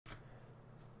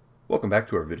Welcome back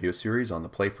to our video series on the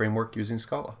Play framework using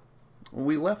Scala.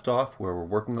 We left off where we're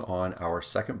working on our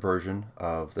second version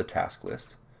of the task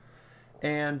list,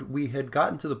 and we had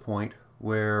gotten to the point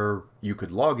where you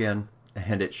could log in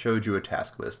and it showed you a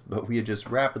task list, but we had just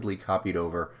rapidly copied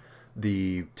over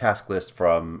the task list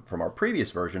from our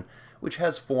previous version, which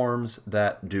has forms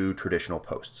that do traditional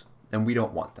posts, and we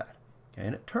don't want that. Okay?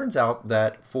 And it turns out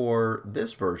that for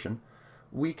this version,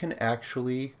 we can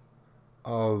actually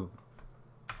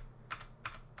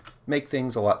make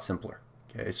things a lot simpler.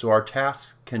 Okay, so our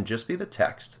tasks can just be the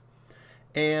text,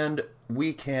 and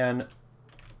we can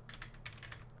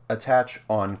attach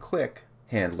on-click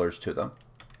handlers to them.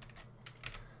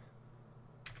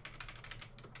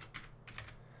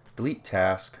 Delete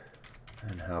task,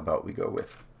 and how about we go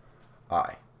with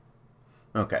I?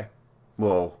 Okay,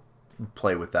 we'll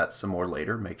play with that some more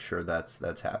later, make sure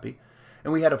that's happy.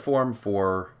 And we had a form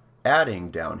for adding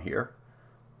down here.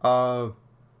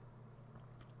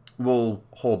 We'll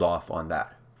hold off on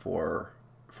that for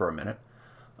a minute.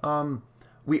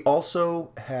 We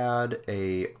also had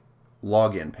a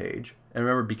login page. And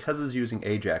remember, because it's using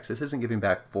Ajax, this isn't giving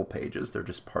back full pages. They're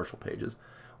just partial pages.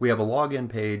 We have a login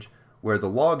page where the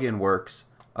login works,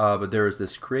 but there is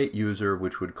this create user,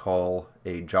 which would call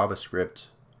a JavaScript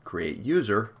create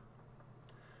user.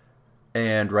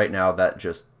 And right now that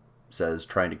just says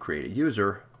trying to create a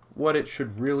user. What it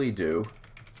should really do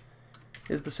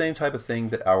is the same type of thing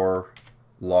that our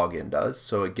login does.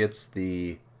 So it gets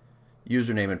the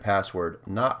username and password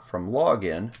not from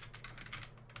login,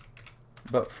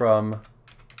 but from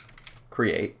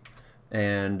create.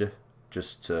 And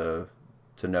just to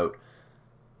note,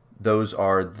 those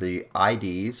are the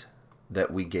IDs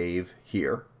that we gave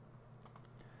here.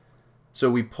 So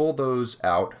we pull those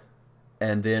out,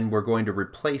 and then we're going to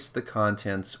replace the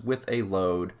contents with a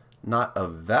load, not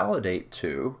of validate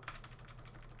to,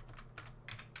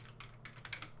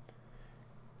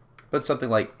 but something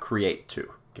like create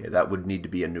to. Okay, that would need to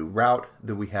be a new route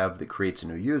that we have that creates a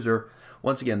new user.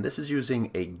 Once again, this is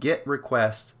using a GET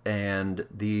request, and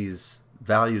these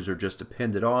values are just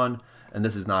appended on, and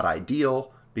this is not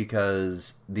ideal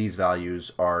because these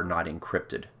values are not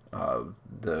encrypted.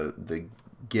 The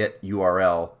GET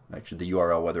URL, actually the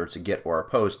URL, whether it's a GET or a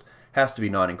POST, has to be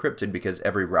non-encrypted because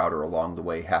every router along the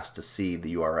way has to see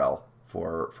the URL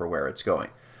for where it's going.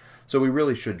 So we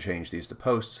really should change these to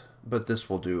POSTs, but this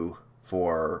will do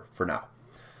for now.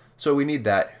 So we need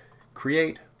that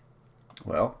create,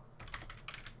 well,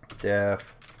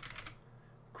 def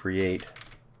create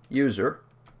user,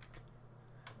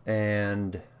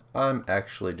 and I'm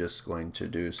actually just going to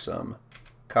do some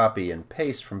copy and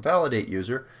paste from validate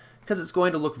user because it's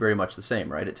going to look very much the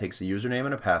same, right? It takes a username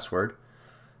and a password.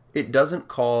 It doesn't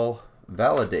call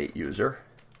validate user,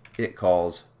 it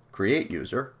calls create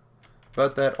user,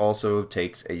 but that also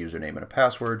takes a username and a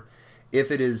password. If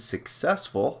it is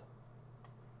successful,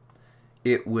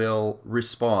 it will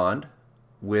respond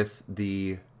with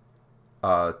the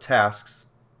tasks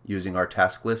using our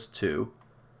task list 2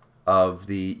 of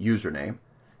the username,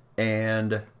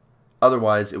 and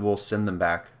otherwise it will send them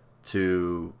back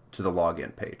to the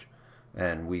login page.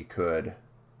 And we could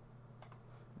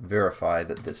verify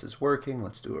that this is working.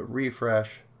 Let's do a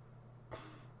refresh.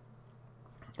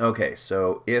 Okay,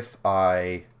 so if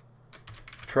I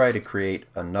try to create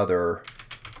another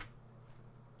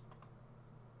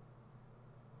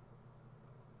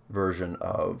version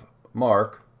of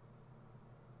Mark,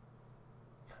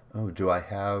 do I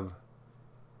have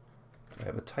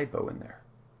a typo in there?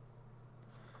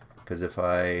 Because if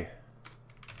I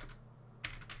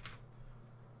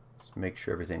let's make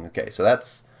sure everything, okay, so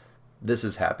this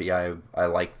is happy. I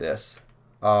like this.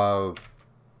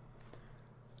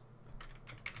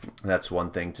 That's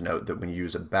one thing to note, that when you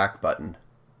use a back button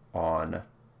on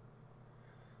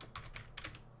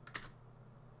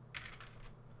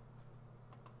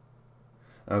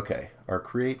okay, our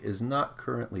create is not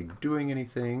currently doing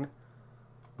anything.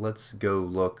 Let's go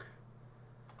look.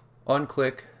 On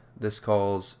click, this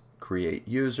calls create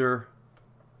user.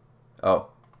 Oh,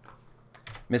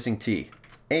 missing T.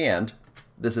 And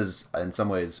this is in some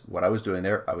ways what I was doing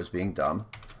there. I was being dumb.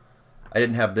 I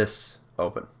didn't have this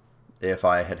open. If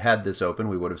I had had this open,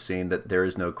 we would have seen that there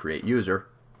is no create user.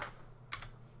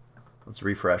 Let's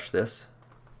refresh this,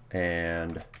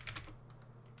 and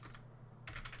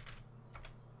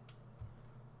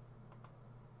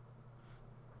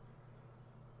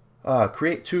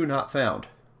create to not found.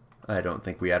 I don't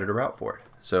think we added a route for it.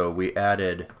 So we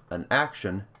added an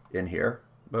action in here,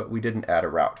 but we didn't add a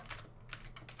route.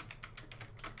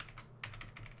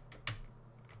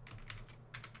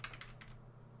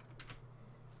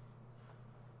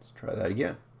 Let's try that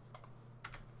again.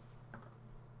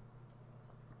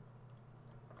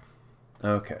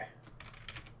 Okay.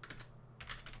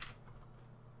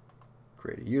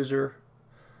 Create a user.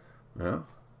 No,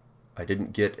 I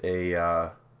didn't get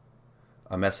a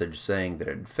message saying that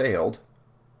it had failed.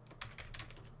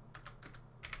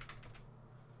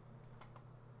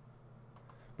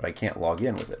 But I can't log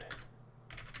in with it.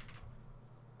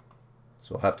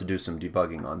 So I'll have to do some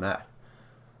debugging on that.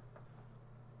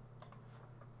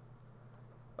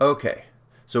 Okay,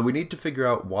 so we need to figure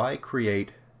out why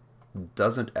create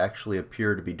doesn't actually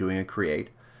appear to be doing a create.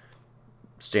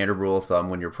 Standard rule of thumb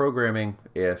when you're programming,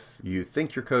 if you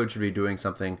think your code should be doing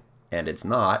something and it's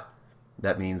not,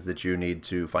 that means that you need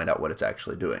to find out what it's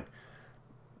actually doing.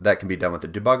 That can be done with a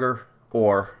debugger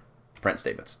or print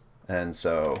statements. And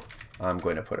so I'm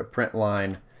going to put a print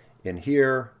line in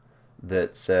here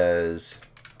that says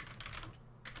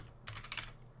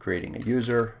creating a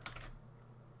user.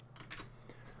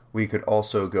 We could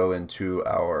also go into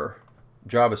our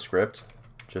JavaScript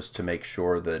just to make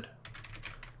sure that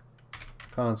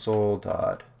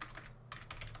console.log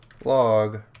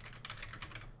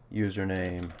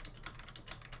username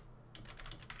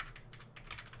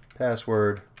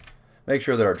password. Make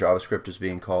sure that our JavaScript is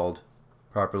being called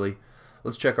properly.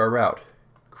 Let's check our route.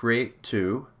 Create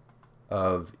to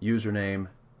of username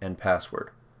and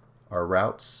password. Our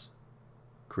routes,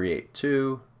 create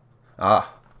to.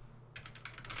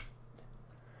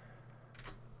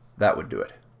 That would do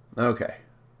it. Okay.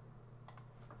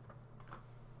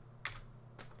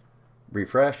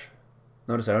 Refresh.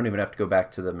 Notice I don't even have to go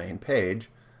back to the main page.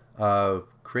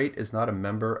 Create is not a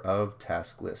member of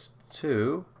task list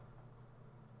 2.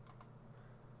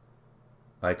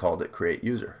 I called it create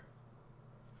user.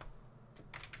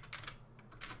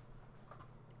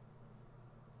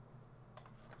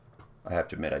 I have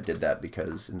to admit I did that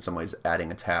because in some ways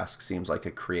adding a task seems like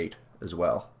a create as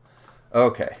well.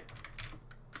 Okay.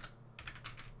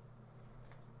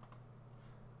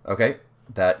 Okay,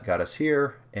 that got us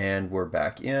here, and we're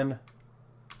back in.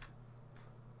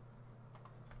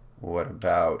 What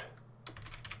about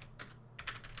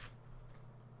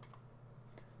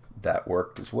that?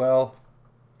 Worked as well,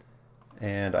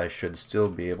 and I should still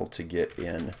be able to get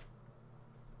in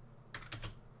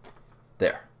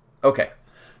there. Okay,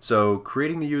 so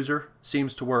creating the user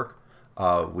seems to work.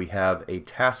 We have a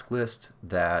task list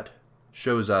that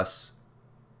shows us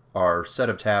our set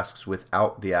of tasks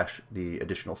without the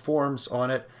additional forms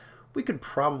on it. We could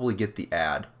probably get the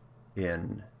add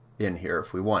in here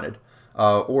if we wanted,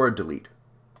 or a delete.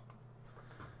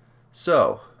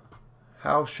 So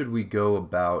how should we go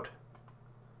about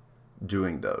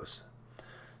doing those?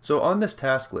 So on this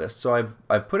task list, so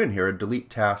I've put in here a delete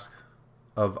task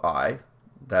of I.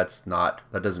 That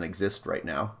doesn't exist right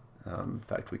now. In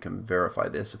fact, we can verify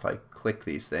this. If I click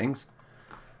these things,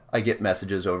 I get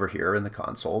messages over here in the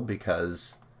console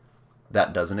because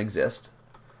that doesn't exist.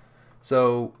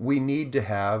 So we need to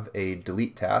have a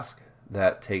delete task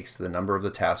that takes the number of the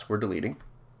task we're deleting.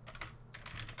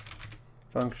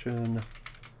 Function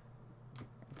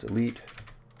delete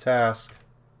task.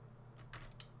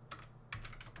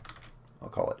 I'll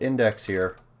call it index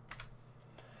here.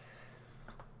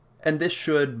 And this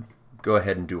should go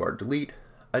ahead and do our delete.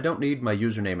 I don't need my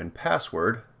username and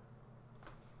password.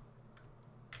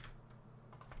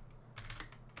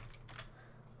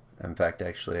 In fact,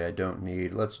 actually, I don't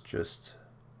need, let's just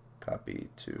copy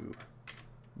to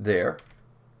there.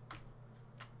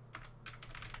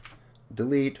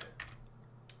 Delete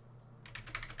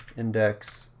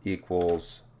index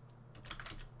equals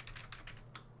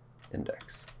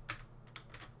index.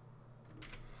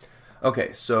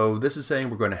 Okay, so this is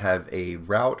saying we're going to have a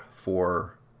route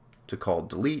to call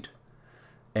delete,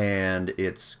 and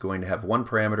it's going to have one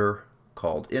parameter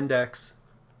called index.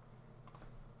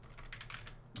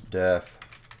 Def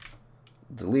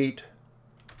delete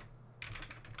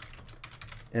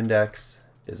index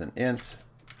is an int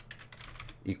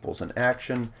equals an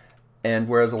action, and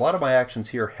whereas a lot of my actions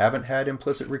here haven't had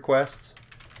implicit requests,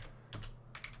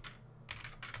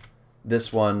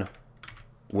 this one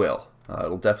will.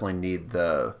 It'll definitely need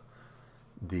the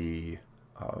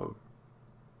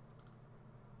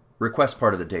request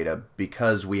part of the data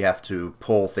because we have to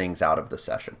pull things out of the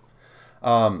session.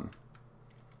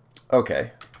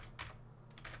 Okay.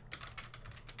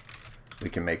 We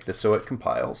can make this so it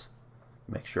compiles,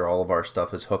 make sure all of our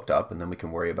stuff is hooked up, and then we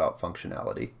can worry about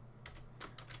functionality.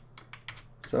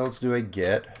 So let's do a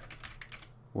get.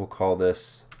 We'll call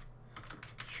this,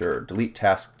 sure, delete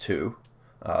task 2,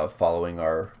 following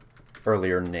our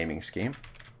earlier naming scheme.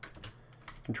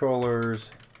 Controllers,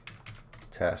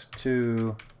 task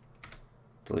 2,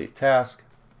 delete task.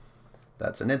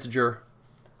 That's an integer.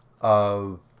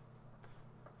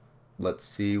 Let's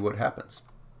see what happens.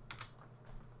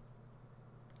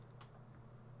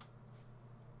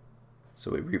 So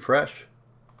we refresh.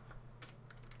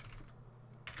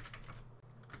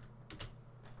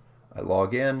 I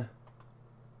log in.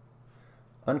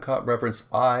 Uncaught reference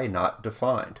I not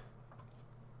defined.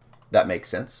 That makes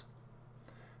sense.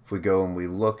 If we go and we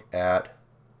look at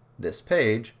this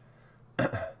page,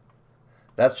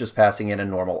 that's just passing in a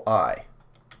normal I.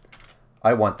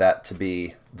 I want that to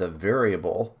be the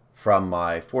variable from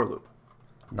my for loop,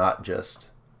 not just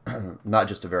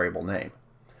a variable name,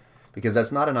 because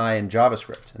that's not an I in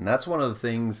JavaScript. And that's one of the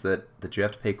things that you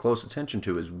have to pay close attention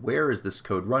to is where is this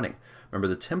code running? Remember,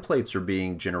 the templates are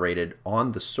being generated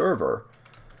on the server.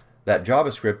 That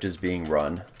JavaScript is being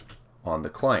run on the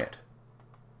client.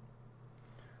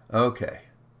 Okay.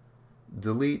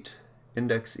 Delete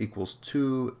index equals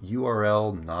 2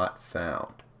 URL not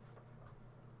found.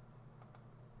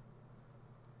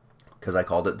 Because I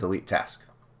called it delete task.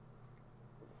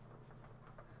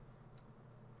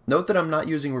 Note that I'm not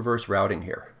using reverse routing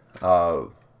here. I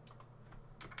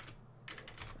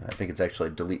think it's actually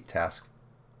delete task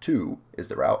 2 is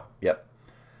the route. Yep.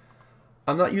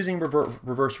 I'm not using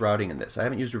reverse routing in this. I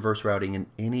haven't used reverse routing in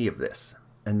any of this.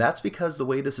 And that's because the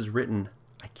way this is written,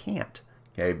 I can't.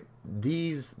 Okay,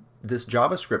 this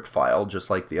JavaScript file, just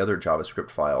like the other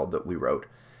JavaScript file that we wrote,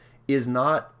 is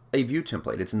not a view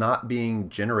template. It's not being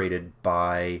generated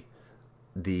by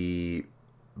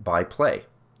play.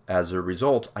 As a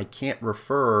result, I can't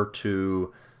refer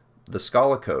to the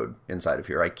Scala code inside of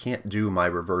here. I can't do my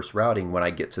reverse routing when I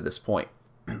get to this point.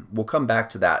 We'll come back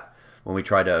to that when we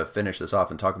try to finish this off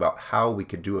and talk about how we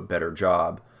could do a better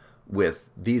job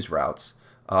with these routes.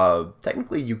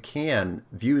 Technically, you can.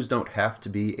 Views don't have to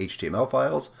be HTML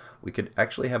files. We could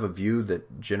actually have a view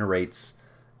that generates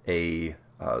this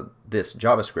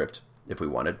JavaScript if we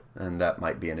wanted, and that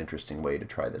might be an interesting way to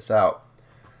try this out.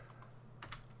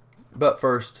 But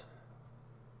first,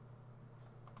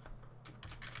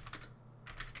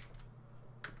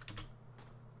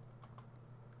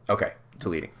 okay,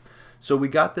 deleting. So we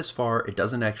got this far. It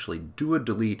doesn't actually do a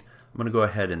delete. I'm going to go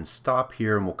ahead and stop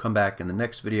here, and we'll come back in the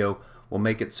next video. We'll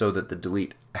make it so that the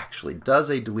delete actually does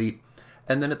a delete,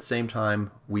 and then at the same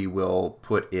time, we will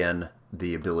put in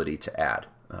the ability to add,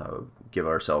 give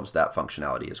ourselves that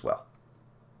functionality as well.